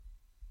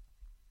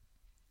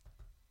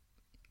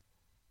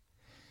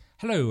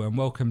Hello and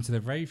welcome to the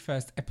very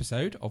first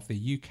episode of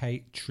the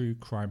UK True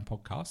Crime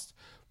Podcast.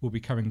 We'll be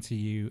coming to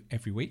you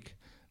every week.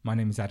 My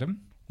name is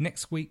Adam.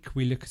 Next week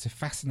we look at a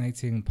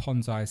fascinating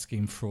Ponzi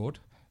scheme fraud,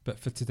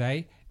 but for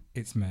today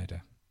it's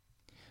murder.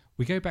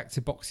 We go back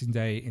to Boxing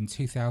Day in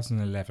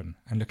 2011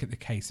 and look at the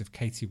case of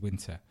Katie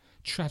Winter,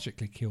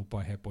 tragically killed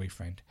by her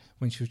boyfriend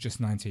when she was just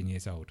 19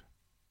 years old.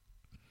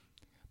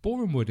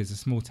 Boreham Wood is a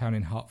small town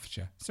in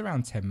Hertfordshire. It's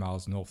around 10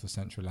 miles north of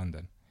central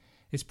London.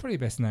 It's probably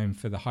best known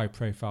for the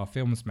high-profile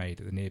films made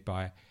at the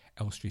nearby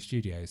Elstree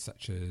Studios,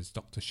 such as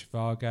Dr.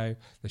 Zhivago,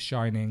 The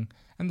Shining,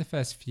 and the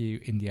first few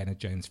Indiana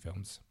Jones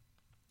films.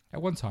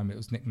 At one time, it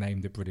was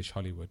nicknamed the British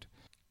Hollywood.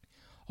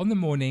 On the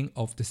morning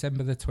of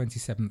December the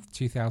 27th,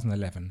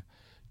 2011,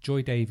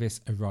 Joy Davis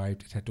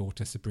arrived at her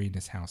daughter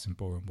Sabrina's house in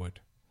Boreham Wood.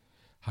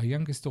 Her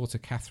youngest daughter,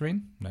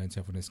 Catherine, known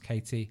to everyone as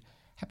Katie,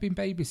 had been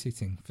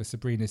babysitting for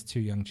Sabrina's two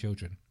young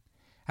children.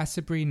 As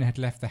Sabrina had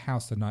left the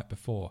house the night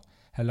before,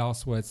 her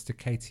last words to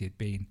Katie had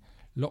been,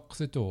 "Lock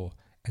the door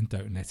and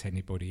don't let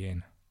anybody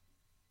in."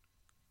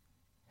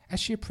 As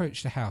she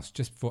approached the house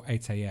just before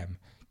 8 a.m,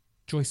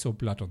 Joy saw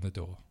blood on the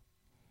door.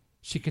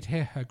 She could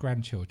hear her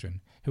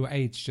grandchildren, who were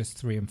aged just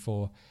 3 and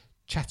 4,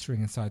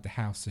 chattering inside the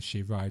house as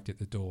she arrived at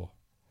the door.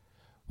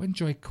 When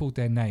Joy called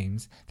their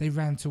names, they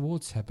ran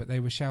towards her, but they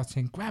were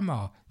shouting,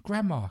 "Grandma!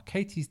 Grandma!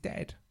 Katie's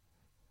dead!"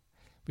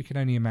 We can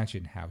only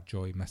imagine how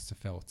Joy must have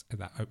felt at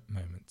that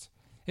moment.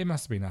 It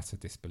must have been utter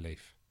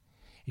disbelief.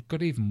 It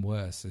got even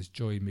worse as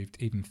Joy moved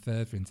even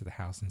further into the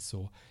house and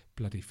saw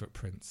bloody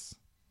footprints.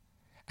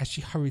 As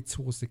she hurried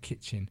towards the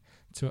kitchen,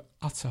 to her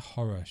utter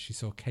horror, she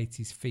saw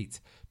Katie's feet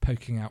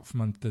poking out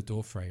from under the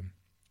doorframe.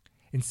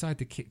 Inside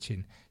the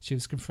kitchen, she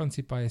was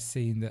confronted by a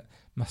scene that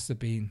must have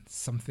been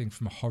something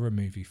from a horror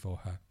movie for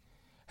her.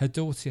 Her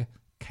daughter,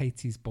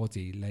 Katie's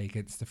body lay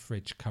against the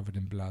fridge covered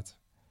in blood.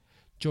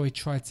 Joy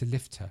tried to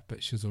lift her,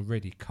 but she was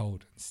already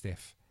cold and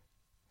stiff.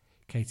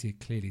 Katie had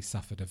clearly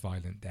suffered a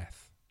violent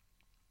death.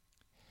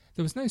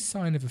 There was no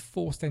sign of a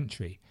forced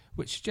entry,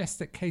 which suggests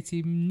that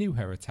Katie knew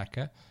her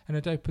attacker and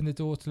had opened the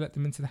door to let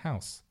them into the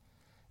house.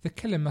 The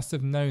killer must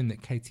have known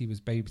that Katie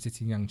was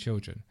babysitting young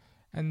children,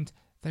 and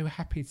they were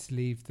happy to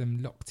leave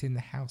them locked in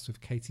the house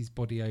with Katie's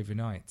body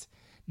overnight,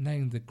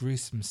 knowing the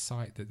gruesome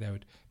sight that they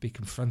would be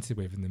confronted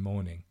with in the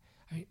morning.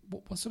 I mean,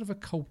 what sort of a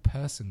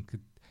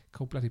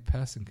cold-blooded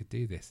person could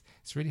do this?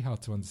 It's really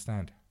hard to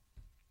understand.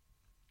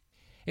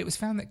 It was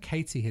found that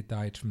Katie had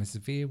died from a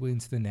severe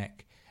wound to the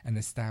neck and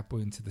a stab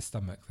wound to the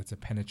stomach that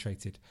had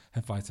penetrated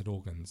her vital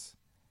organs.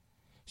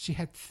 She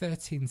had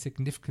 13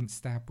 significant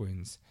stab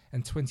wounds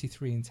and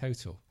 23 in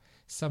total,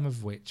 some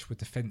of which were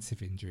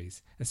defensive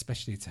injuries,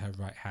 especially to her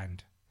right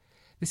hand.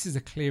 This is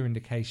a clear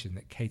indication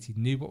that Katie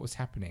knew what was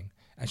happening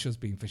and she was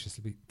being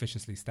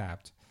viciously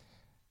stabbed,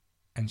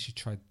 and she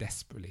tried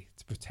desperately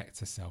to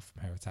protect herself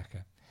from her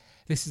attacker.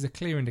 This is a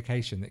clear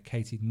indication that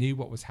Katie knew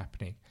what was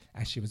happening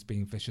as she was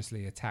being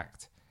viciously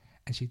attacked,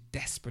 and she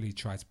desperately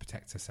tried to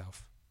protect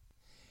herself.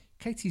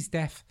 Katie's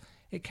death,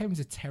 it came as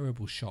a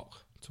terrible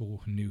shock to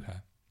all who knew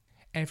her.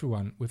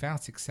 Everyone,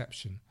 without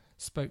exception,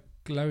 spoke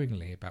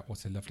glowingly about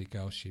what a lovely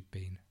girl she'd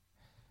been.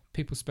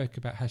 People spoke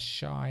about her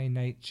shy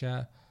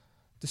nature,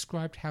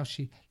 described how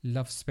she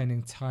loved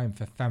spending time with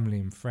her family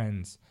and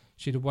friends.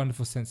 She had a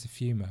wonderful sense of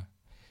humour.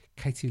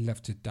 Katie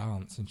loved to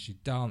dance, and she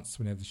danced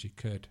whenever she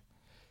could.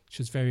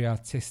 She was very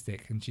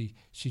artistic, and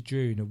she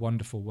drew in a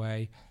wonderful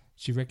way.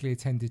 She regularly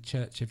attended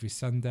church every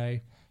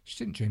Sunday. She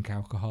didn't drink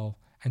alcohol,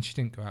 and she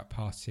didn't go out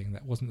partying.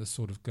 That wasn't the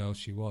sort of girl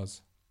she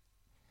was.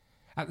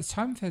 At the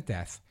time of her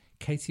death,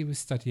 Katie was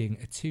studying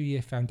a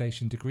 2-year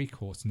foundation degree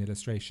course in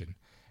illustration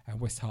at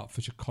West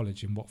Hertfordshire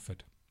College in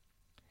Watford.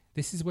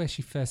 This is where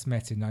she first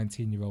met a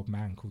 19-year-old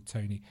man called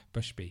Tony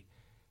Bushby,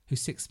 who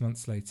 6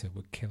 months later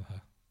would kill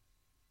her.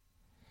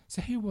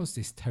 So who was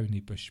this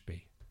Tony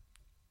Bushby?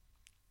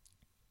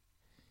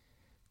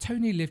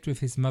 Tony lived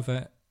with his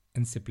mother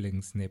and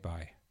siblings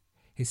nearby.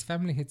 His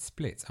family had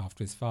split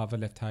after his father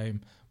left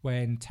home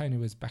when Tony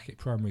was back at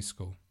primary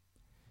school.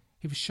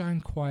 He was shy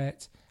and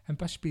quiet, and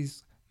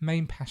Bushby's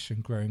main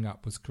passion growing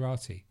up was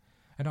karate,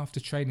 and after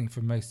training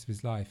for most of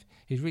his life,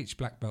 he'd reached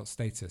black belt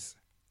status.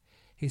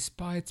 He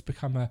aspired to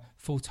become a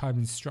full-time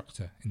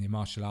instructor in the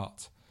martial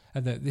art,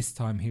 although at this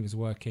time he was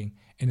working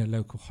in a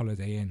local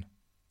Holiday Inn.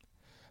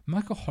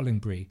 Michael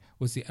Hollingbury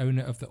was the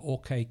owner of the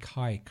Orkei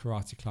Kai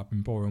Karate Club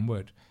in Boreham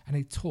Wood, and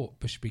he taught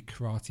Bushby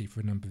karate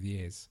for a number of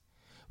years.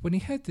 When he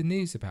heard the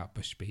news about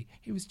Bushby,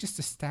 he was just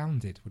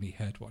astounded when he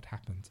heard what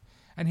happened,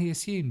 and he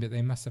assumed that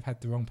they must have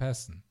had the wrong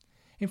person.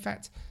 In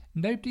fact,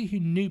 nobody who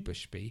knew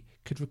Bushby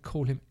could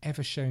recall him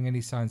ever showing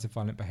any signs of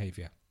violent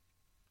behaviour.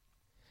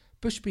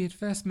 Bushby had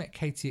first met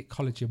Katie at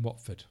college in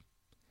Watford.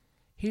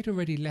 He had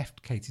already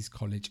left Katie's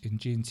college in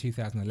June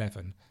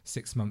 2011,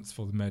 6 months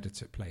before the murder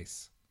took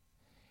place.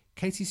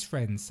 Katie's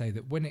friends say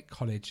that when at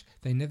college,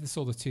 they never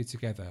saw the two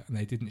together and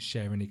they didn't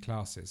share any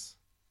classes.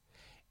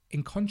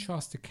 In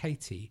contrast to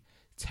Katie,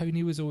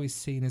 Tony was always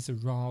seen as a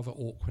rather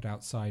awkward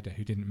outsider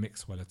who didn't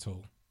mix well at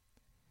all.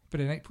 But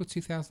in April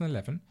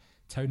 2011,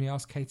 Tony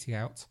asked Katie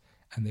out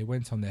and they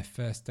went on their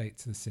first date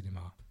to the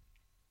cinema.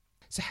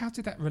 So how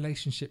did that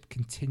relationship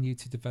continue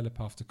to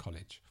develop after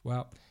college?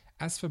 Well,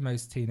 as for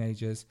most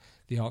teenagers,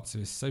 the answer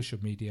is social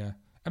media,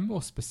 and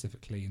more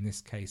specifically in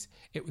this case,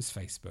 it was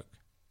Facebook.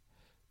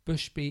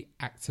 Bushby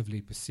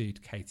actively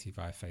pursued Katie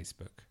via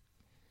Facebook.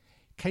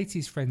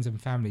 Katie's friends and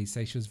family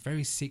say she was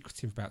very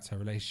secretive about her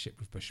relationship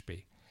with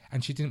Bushby,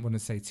 and she didn't want to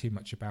say too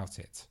much about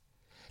it.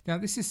 Now,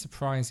 this is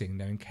surprising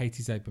knowing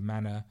Katie's open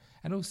manner,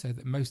 and also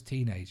that most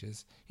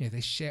teenagers,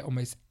 they share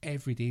almost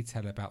every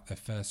detail about their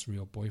first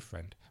real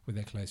boyfriend with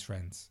their close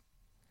friends.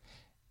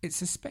 It's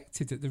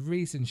suspected that the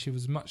reason she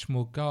was much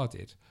more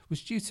guarded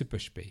was due to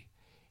Bushby,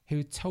 who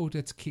had told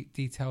her to keep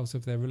details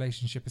of their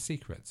relationship a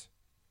secret.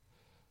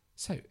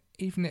 So,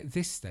 even at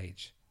this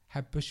stage,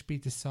 had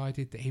Bushby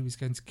decided that he was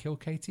going to kill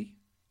Katie?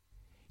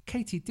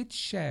 Katie did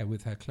share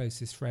with her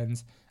closest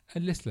friends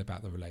a little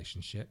about the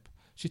relationship.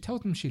 She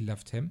told them she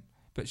loved him,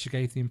 but she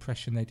gave the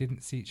impression they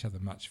didn't see each other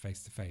much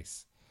face to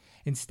face.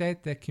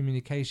 Instead, their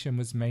communication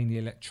was mainly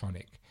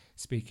electronic,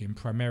 speaking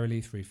primarily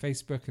through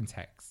Facebook and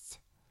texts.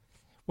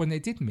 When they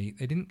did meet,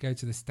 they didn't go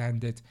to the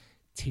standard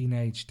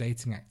teenage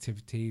dating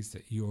activities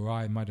that you or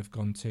I might have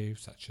gone to,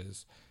 such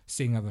as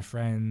seeing other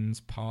friends,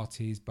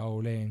 parties,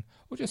 bowling,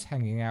 or just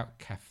hanging out,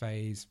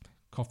 cafes,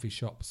 coffee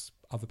shops,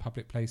 other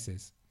public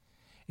places.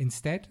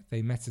 Instead,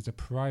 they met at a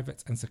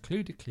private and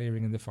secluded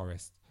clearing in the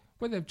forest,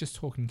 where they would just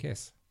talk and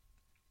kiss.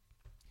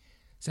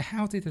 So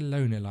how did a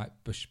loner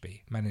like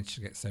Bushby manage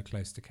to get so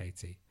close to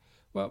Katie?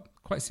 Well,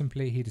 quite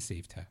simply, he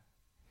deceived her.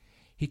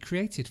 He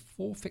created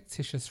 4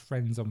 fictitious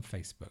friends on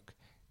Facebook: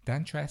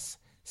 Dan Tress,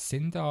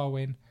 Sin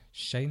Darwin,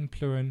 Shane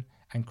Plurin,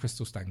 and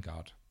Crystal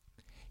Stangard.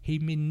 He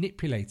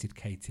manipulated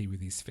Katie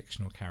with these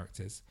fictional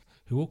characters,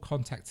 who all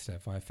contacted her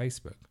via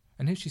Facebook,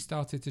 and who she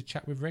started to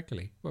chat with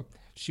regularly. Well,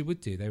 she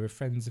would do, they were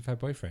friends of her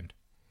boyfriend.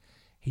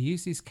 He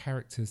used these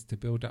characters to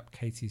build up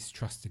Katie's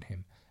trust in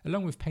him,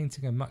 along with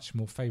painting a much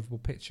more favourable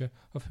picture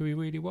of who he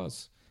really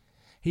was.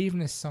 He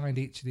even assigned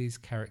each of these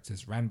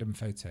characters random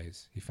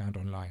photos he found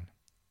online.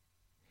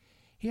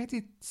 He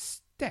added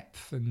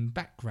depth and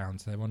background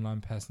to their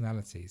online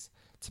personalities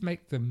to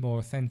make them more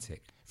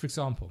authentic. For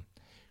example,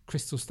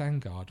 Crystal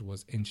Stangard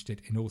was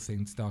interested in all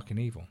things dark and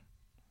evil.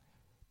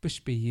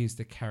 Bushby used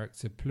the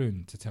character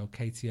Plun to tell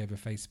Katie over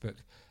Facebook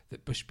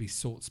that Bushby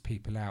sorts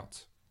people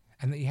out,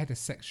 and that he had a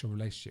sexual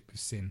relationship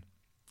with Sin.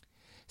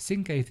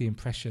 Sin gave the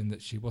impression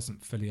that she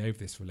wasn't fully over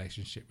this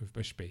relationship with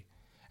Bushby,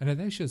 and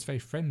although she was very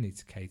friendly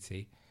to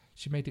Katie,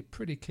 she made it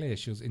pretty clear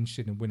she was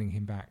interested in winning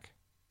him back.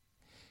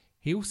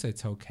 He also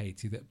told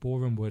Katie that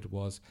Boreham Wood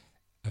was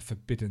a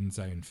forbidden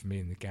zone for me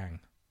and the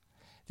gang.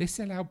 This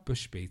allowed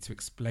Bushby to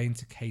explain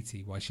to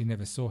Katie why she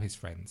never saw his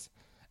friends,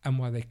 and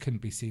why they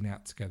couldn't be seen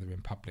out together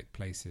in public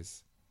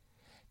places.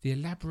 The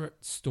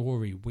elaborate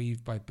story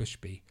weaved by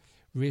Bushby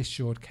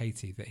reassured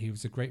Katie that he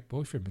was a great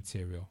boyfriend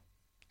material.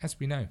 As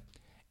we know,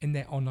 in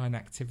their online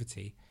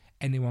activity,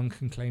 anyone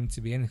can claim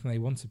to be anything they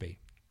want to be.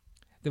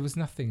 There was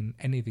nothing in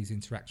any of these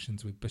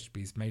interactions with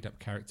Bushby's made-up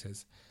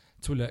characters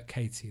to alert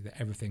Katie that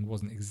everything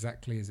wasn't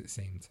exactly as it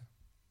seemed.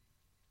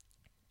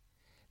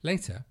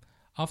 Later,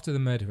 after the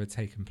murder had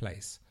taken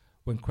place,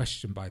 when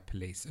questioned by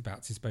police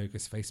about his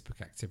bogus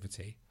Facebook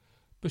activity,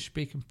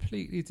 Bushby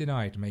completely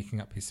denied making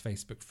up his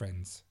Facebook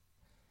friends.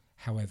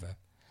 However,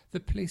 the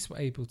police were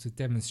able to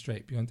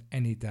demonstrate beyond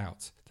any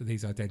doubt that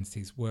these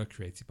identities were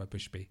created by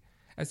Bushby,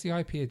 as the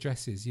IP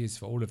addresses used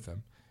for all of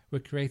them were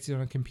created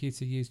on a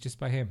computer used just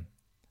by him.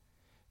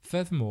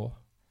 Furthermore,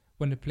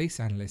 when a police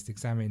analyst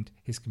examined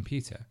his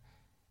computer,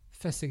 the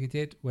first thing he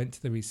did went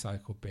to the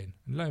recycle bin,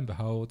 and lo and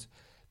behold,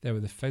 there were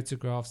the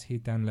photographs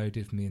he'd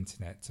downloaded from the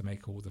internet to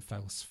make all the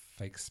false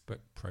Facebook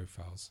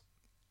profiles.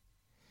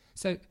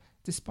 So,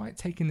 despite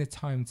taking the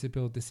time to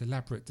build this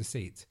elaborate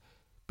deceit,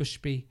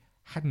 Bushby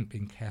hadn't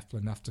been careful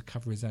enough to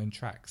cover his own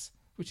tracks,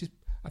 which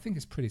I think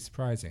is pretty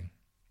surprising.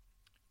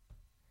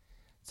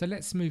 So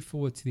let's move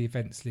forward to the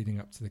events leading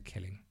up to the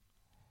killing.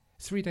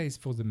 3 days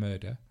before the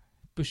murder,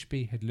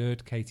 Bushby had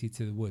lured Katie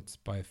to the woods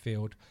by a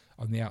field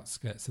on the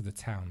outskirts of the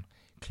town,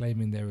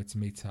 claiming they were to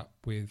meet up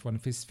with one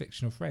of his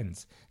fictional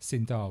friends,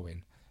 Sin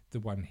Darwin, the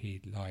one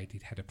he'd lied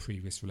he'd had a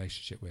previous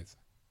relationship with.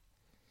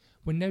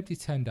 When nobody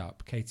turned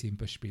up, Katie and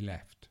Bushby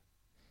left.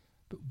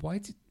 But why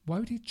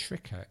would he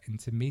trick her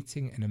into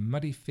meeting in a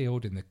muddy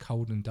field in the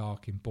cold and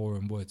dark in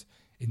Boreham Wood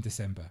in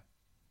December?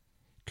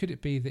 Could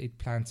it be that he'd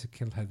planned to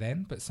kill her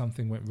then, but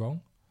something went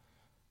wrong?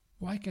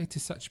 Why go to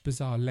such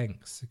bizarre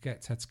lengths to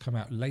get her to come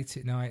out late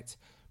at night,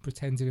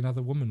 pretending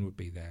another woman would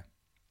be there?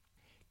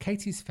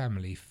 Katie's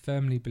family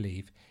firmly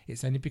believe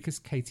it's only because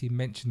Katie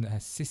mentioned that her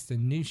sister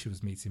knew she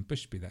was meeting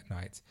Bushby that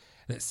night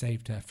that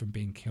saved her from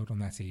being killed on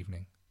that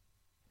evening.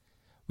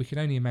 We can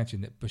only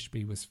imagine that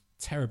Bushby was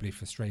terribly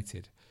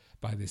frustrated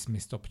by this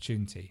missed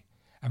opportunity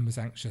and was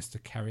anxious to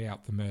carry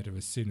out the murder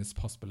as soon as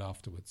possible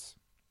afterwards.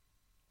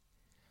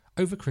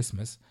 Over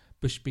Christmas,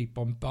 Bushby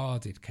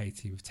bombarded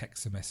Katie with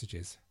texts and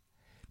messages.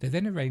 They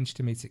then arranged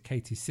to meet at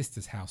Katie's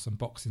sister's house on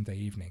Boxing Day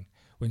evening,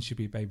 when she'd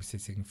be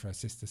babysitting for her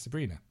sister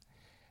Sabrina.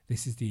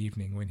 This is the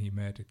evening when he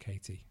murdered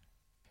Katie.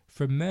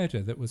 For a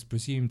murder that was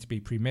presumed to be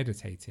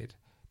premeditated,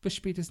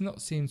 Bushby does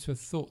not seem to have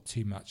thought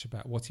too much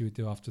about what he would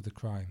do after the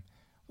crime.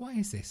 Why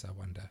is this, I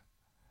wonder?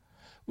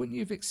 Wouldn't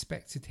you have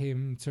expected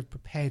him to have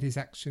prepared his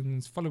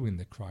actions following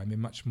the crime in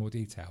much more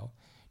detail,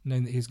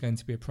 knowing that he was going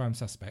to be a prime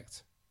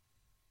suspect?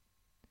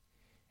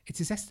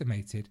 It is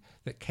estimated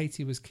that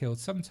Katie was killed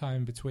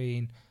sometime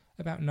between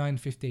about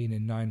 9:15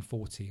 and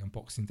 9:40 on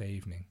Boxing Day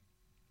evening.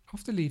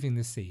 After leaving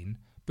the scene,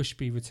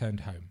 Bushby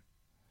returned home.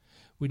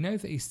 We know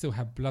that he still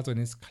had blood on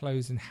his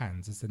clothes and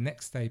hands, as the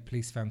next day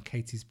police found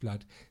Katie's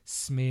blood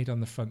smeared on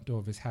the front door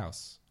of his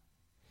house.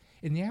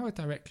 In the hour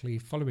directly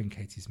following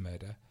Katie's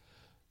murder,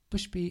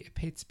 Bushby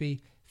appeared to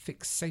be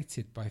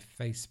fixated by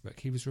Facebook.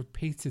 He was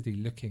repeatedly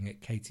looking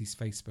at Katie's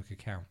Facebook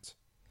account.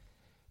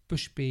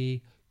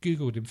 Bushby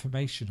Googled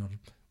information on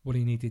what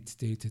he needed to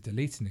do to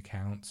delete an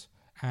account,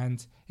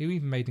 and he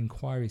even made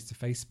inquiries to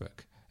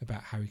Facebook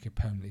about how he could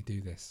permanently do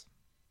this.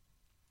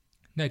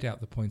 No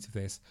doubt the point of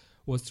this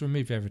was to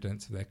remove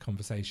evidence of their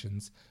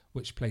conversations,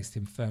 which placed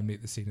him firmly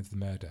at the scene of the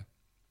murder.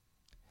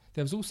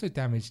 There was also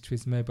damage to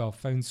his mobile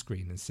phone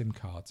screen and SIM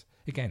card.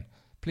 Again,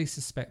 police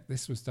suspect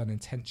this was done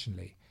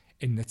intentionally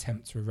in an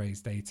attempt to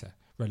erase data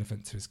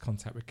relevant to his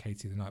contact with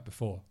Katie the night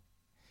before.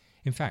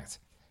 In fact,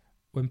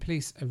 when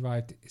police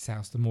arrived at his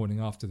house the morning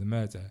after the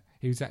murder,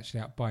 he was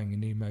actually out buying a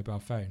new mobile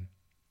phone.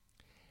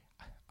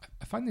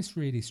 I find this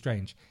really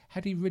strange.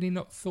 Had he really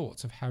not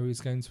thought of how he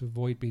was going to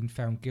avoid being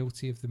found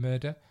guilty of the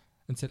murder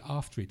until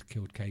after he'd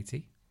killed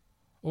Katie?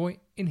 Or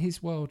in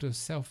his world of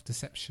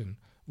self-deception,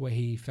 where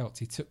he felt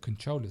he took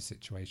control of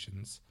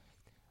situations,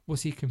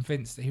 was he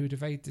convinced that he would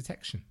evade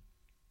detection?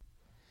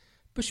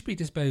 Bushby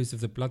disposed of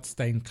the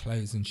blood-stained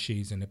clothes and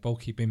shoes in a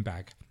bulky bin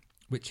bag,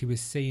 which he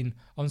was seen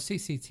on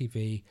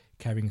CCTV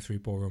carrying through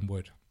Boreham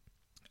Wood.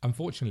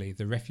 Unfortunately,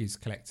 the refuse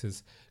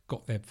collectors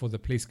got there before the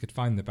police could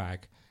find the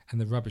bag, and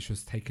the rubbish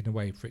was taken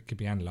away before it could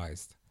be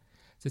analysed.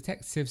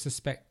 Detectives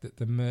suspect that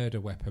the murder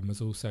weapon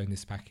was also in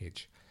this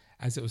package,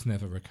 as it was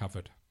never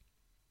recovered.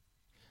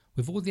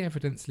 With all the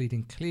evidence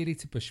leading clearly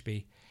to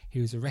Bushby,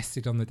 he was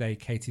arrested on the day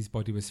Katie's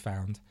body was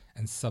found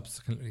and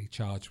subsequently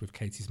charged with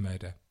Katie's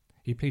murder.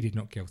 He pleaded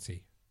not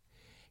guilty.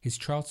 His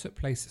trial took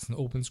place at St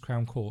Albans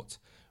Crown Court,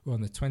 where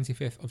on the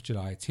 25th of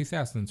July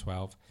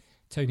 2012,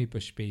 Tony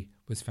Bushby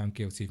was found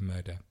guilty of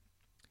murder.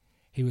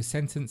 He was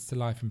sentenced to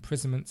life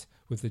imprisonment,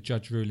 with the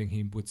judge ruling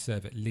he would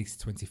serve at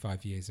least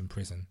 25 years in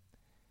prison.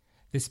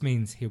 This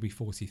means he'll be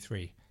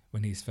 43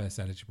 when he is first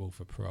eligible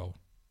for parole.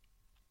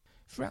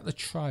 Throughout the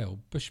trial,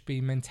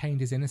 Bushby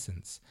maintained his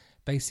innocence,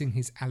 basing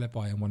his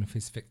alibi on one of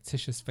his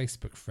fictitious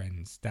Facebook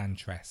friends, Dan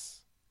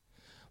Tress.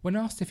 When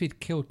asked if he'd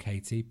killed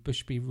Katie,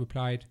 Bushby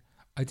replied,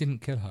 "I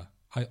didn't kill her.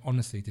 I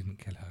honestly didn't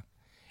kill her.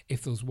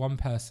 If there was one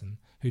person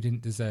who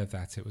didn't deserve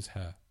that, it was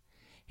her."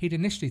 He'd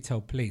initially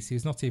told police he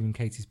was not even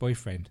Katie's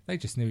boyfriend, they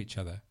just knew each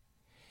other.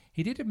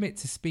 He did admit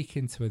to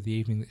speaking to her the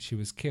evening that she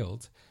was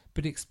killed,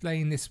 but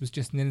explained this was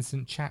just an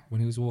innocent chat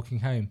when he was walking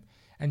home,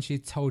 and she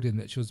had told him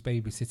that she was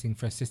babysitting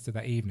for her sister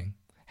that evening.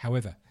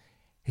 However,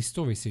 his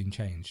story soon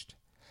changed.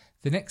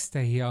 The next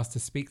day he asked to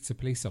speak to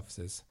police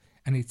officers,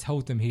 and he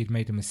told them he had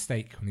made a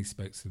mistake when he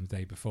spoke to them the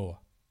day before.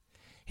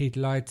 He'd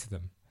lied to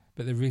them,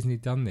 but the reason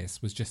he'd done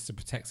this was just to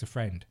protect a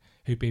friend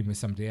who'd been with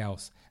somebody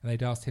else, and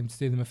they'd asked him to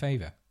do them a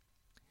favour.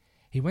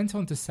 He went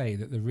on to say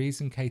that the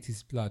reason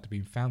Katie's blood had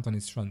been found on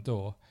his front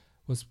door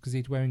was because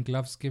he'd wearing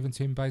gloves given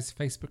to him by his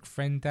Facebook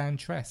friend Dan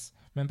Tress.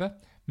 Remember?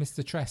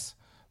 Mr. Tress,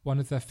 one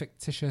of the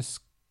fictitious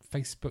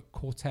Facebook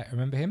quartet.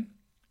 Remember him?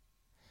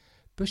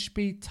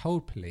 Bushby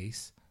told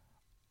police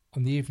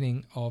on the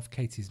evening of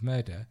Katie's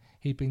murder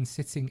he'd been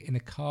sitting in a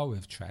car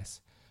with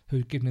Tress, who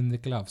had given him the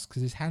gloves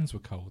because his hands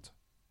were cold.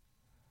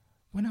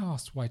 When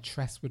asked why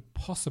Tress would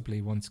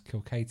possibly want to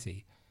kill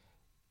Katie,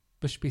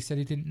 Bushby said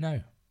he didn't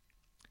know.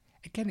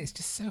 Again, it's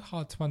just so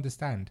hard to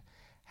understand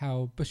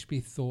how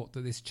Bushby thought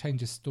that this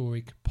change of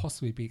story could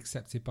possibly be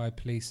accepted by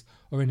police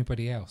or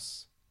anybody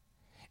else.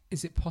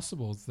 Is it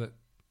possible that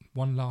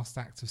one last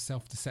act of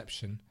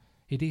self-deception,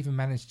 he'd even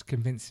managed to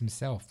convince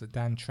himself that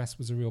Dan Tress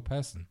was a real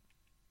person?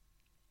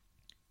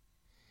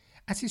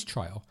 At his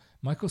trial,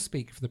 Michael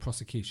Speake for the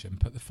prosecution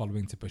put the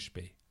following to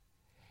Bushby.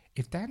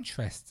 "If Dan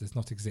Tress does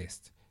not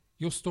exist,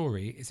 your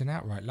story is an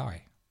outright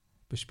lie."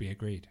 Bushby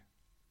agreed.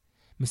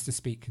 Mr.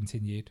 Speake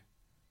continued,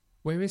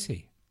 "Where is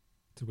he?"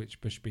 To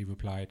which Bushby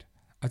replied,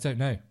 "I don't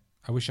know.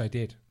 I wish I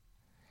did."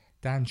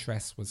 Dan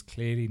Tress was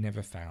clearly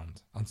never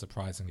found,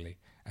 unsurprisingly,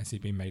 as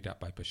he'd been made up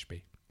by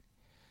Bushby.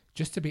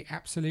 Just to be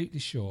absolutely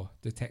sure,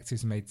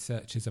 detectives made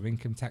searches of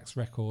income tax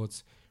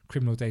records,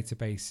 criminal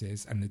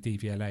databases and the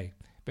DVLA,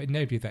 but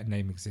nobody of that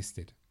name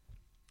existed.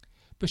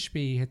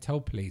 Bushby had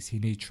told police he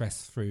knew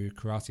Tress through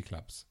karate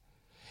clubs.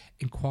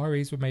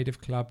 Inquiries were made of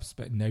clubs,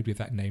 but nobody of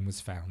that name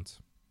was found.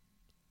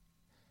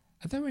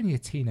 Although only a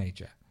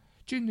teenager,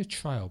 during the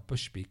trial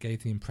Bushby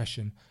gave the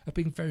impression of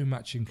being very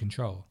much in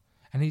control,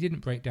 and he didn't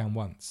break down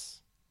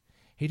once.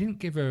 He didn't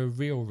give a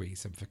real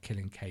reason for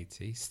killing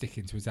Katie,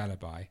 sticking to his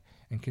alibi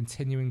and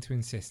continuing to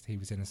insist he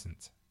was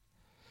innocent.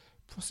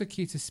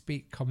 Prosecutor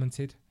Speake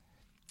commented,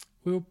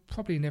 "We will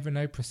probably never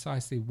know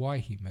precisely why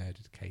he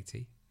murdered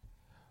Katie.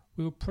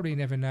 We will probably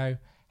never know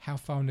how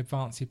far in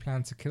advance he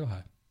planned to kill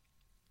her.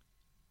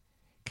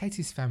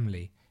 Katie's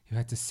family, who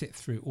had to sit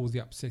through all the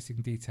upsetting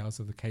details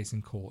of the case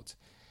in court,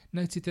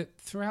 noted that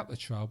throughout the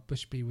trial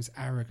Bushby was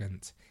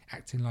arrogant,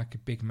 acting like a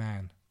big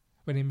man,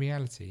 when in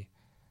reality,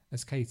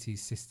 as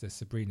Katie's sister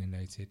Sabrina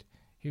noted,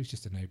 he was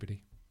just a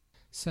nobody.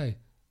 So,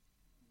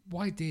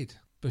 why did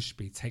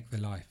Bushby take the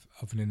life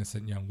of an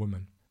innocent young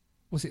woman?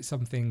 Was it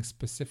something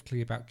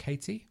specifically about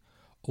Katie,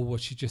 or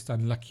was she just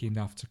unlucky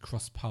enough to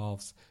cross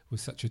paths with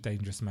such a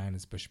dangerous man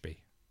as Bushby?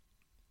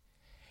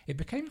 It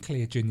became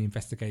clear during the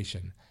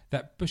investigation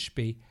that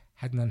Bushby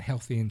had an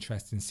unhealthy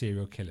interest in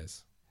serial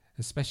killers,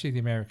 especially the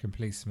American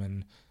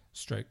policeman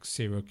stroke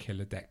serial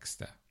killer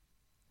Dexter.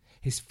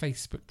 His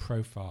Facebook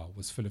profile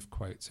was full of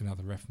quotes and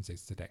other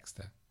references to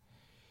Dexter.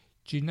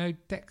 Do you know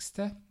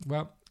Dexter?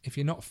 Well, if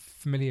you're not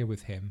familiar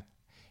with him,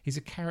 he's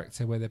a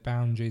character where the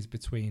boundaries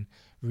between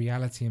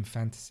reality and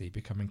fantasy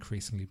become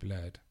increasingly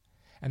blurred.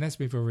 And as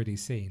we've already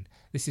seen,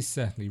 this is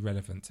certainly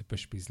relevant to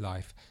Bushby's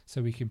life,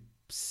 so we can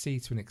see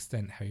to an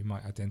extent how he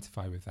might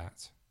identify with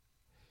that.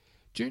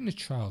 During the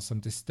trial, some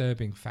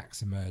disturbing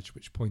facts emerged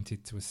which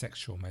pointed to a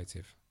sexual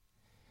motive.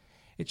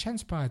 It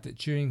transpired that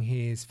during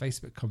his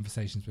Facebook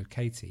conversations with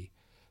Katie,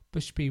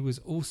 Bushby was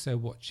also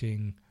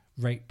watching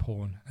rape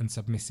porn and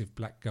submissive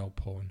black girl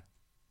porn.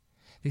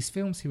 These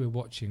films he was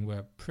watching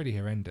were pretty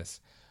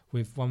horrendous,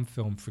 with one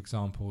film, for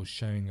example,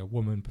 showing a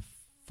woman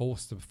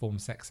forced to perform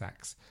sex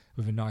acts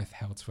with a knife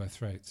held to her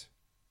throat.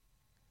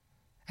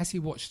 As he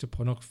watched the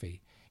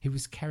pornography, he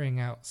was carrying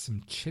out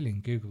some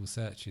chilling Google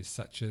searches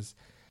such as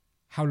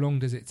how long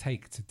does it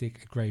take to dig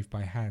a grave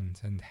by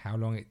hand and how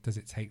long does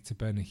it take to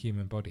burn a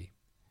human body.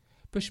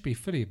 Bushby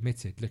fully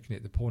admitted looking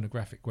at the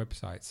pornographic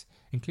websites,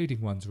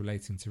 including ones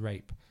relating to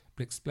rape,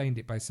 but explained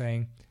it by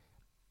saying,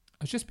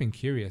 "I've just been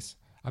curious.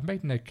 I've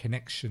made no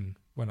connection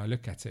when I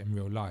look at it in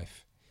real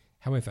life."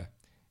 However,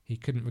 he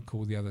couldn't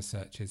recall the other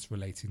searches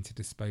relating to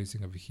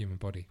disposing of a human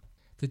body.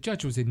 The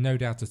judge was in no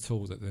doubt at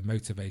all that the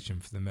motivation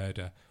for the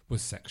murder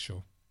was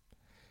sexual.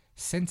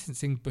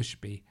 Sentencing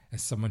Bushby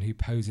as someone who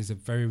poses a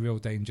very real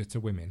danger to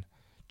women,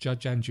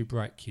 Judge Andrew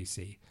Bright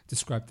QC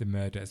described the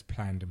murder as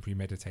planned and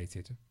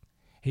premeditated.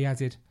 He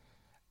added,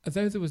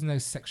 "Although there was no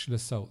sexual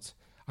assault,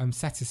 I am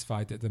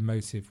satisfied that the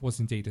motive was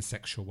indeed a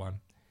sexual one,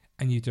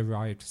 and you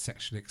derived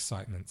sexual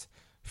excitement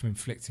from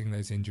inflicting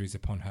those injuries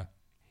upon her.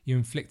 You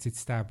inflicted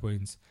stab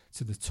wounds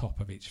to the top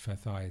of each of her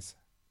thighs.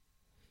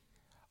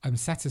 I am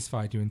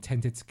satisfied you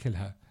intended to kill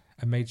her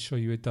and made sure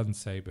you had done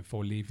so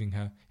before leaving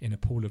her in a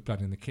pool of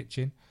blood in the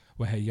kitchen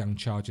where her young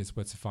charges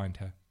were to find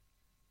her."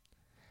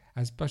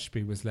 As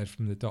Bushby was led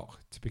from the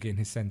dock to begin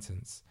his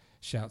sentence,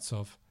 shouts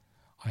of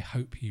 "I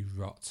hope you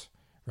rot"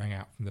 rang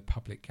out from the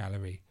public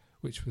gallery,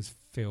 which was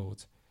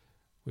filled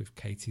with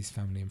Katie's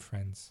family and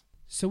friends.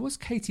 So was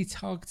Katie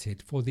targeted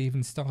before they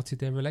even started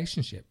their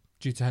relationship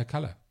due to her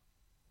colour?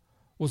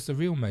 Was the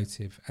real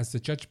motive, as the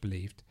judge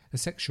believed, a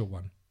sexual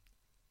one?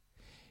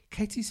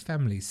 Katie's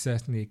family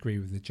certainly agree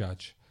with the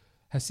judge.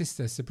 Her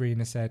sister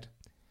Sabrina said,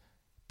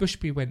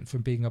 "Bushby went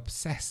from being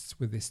obsessed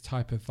with this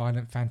type of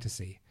violent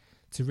fantasy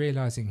to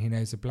realising he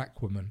knows a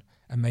black woman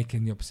and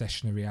making the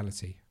obsession a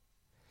reality.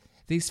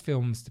 These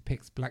films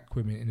depict black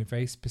women in a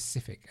very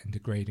specific and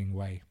degrading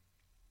way."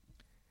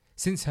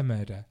 Since her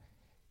murder,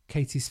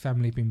 Katie's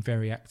family have been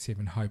very active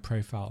and high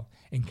profile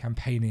in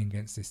campaigning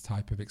against this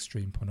type of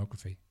extreme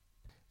pornography.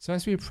 So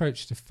as we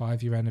approach the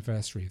 5-year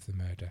anniversary of the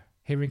murder,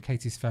 hearing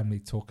Katie's family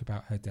talk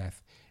about her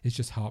death is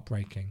just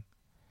heartbreaking.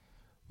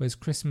 Whereas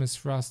Christmas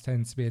for us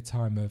tends to be a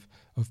time of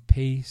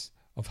peace,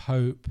 of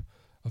hope,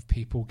 of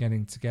people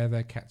getting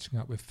together, catching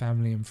up with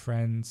family and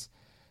friends,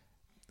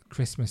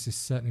 Christmas is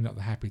certainly not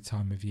the happy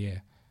time of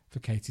year for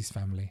Katie's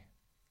family.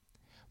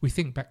 We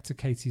think back to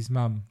Katie's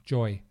mum,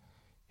 Joy,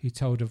 who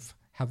told of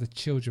how the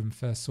children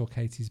first saw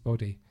Katie's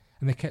body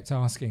and they kept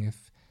asking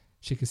if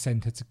she could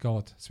send her to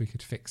God so he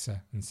could fix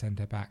her and send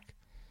her back.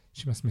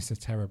 She must miss her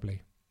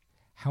terribly.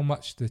 How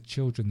much the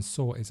children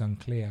saw is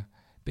unclear,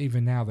 but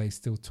even now they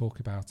still talk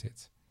about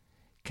it.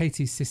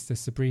 Katie's sister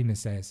Sabrina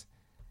says,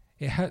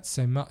 "It hurts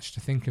so much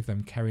to think of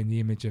them carrying the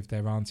image of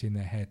their auntie in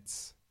their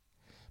heads.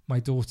 My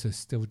daughter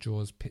still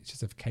draws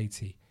pictures of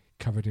Katie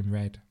covered in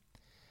red."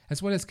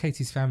 As well as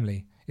Katie's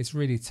family, it's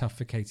really tough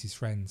for Katie's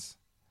friends.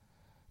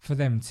 For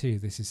them too,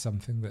 this is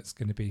something that's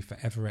going to be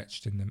forever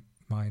etched in their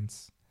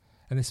minds.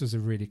 And this was a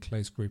really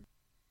close group.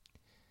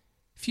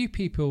 Few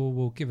people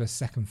will give a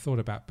second thought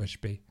about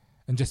Bushby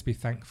and just be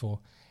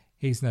thankful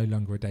he's no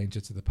longer a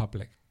danger to the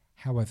public.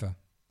 However,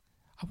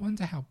 I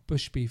wonder how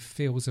Bushby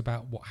feels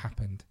about what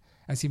happened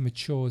as he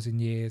matures in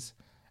years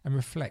and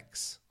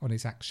reflects on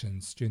his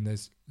actions during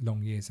those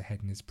long years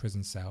ahead in his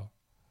prison cell.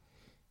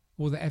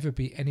 Will there ever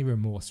be any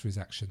remorse for his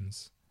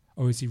actions,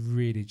 or is he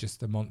really just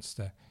the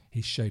monster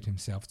he showed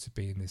himself to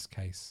be in this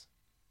case?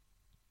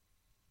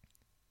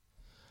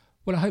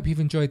 Well, I hope you've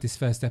enjoyed this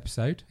first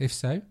episode. If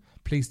so,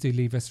 please do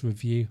leave us a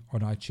review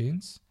on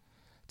iTunes.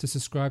 To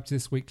subscribe to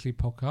this weekly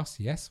podcast,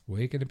 yes,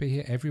 we're going to be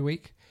here every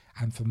week.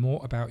 And for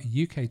more about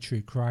UK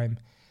true crime,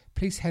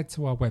 please head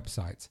to our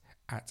website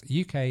at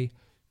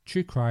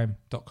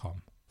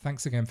uktruecrime.com.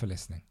 Thanks again for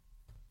listening.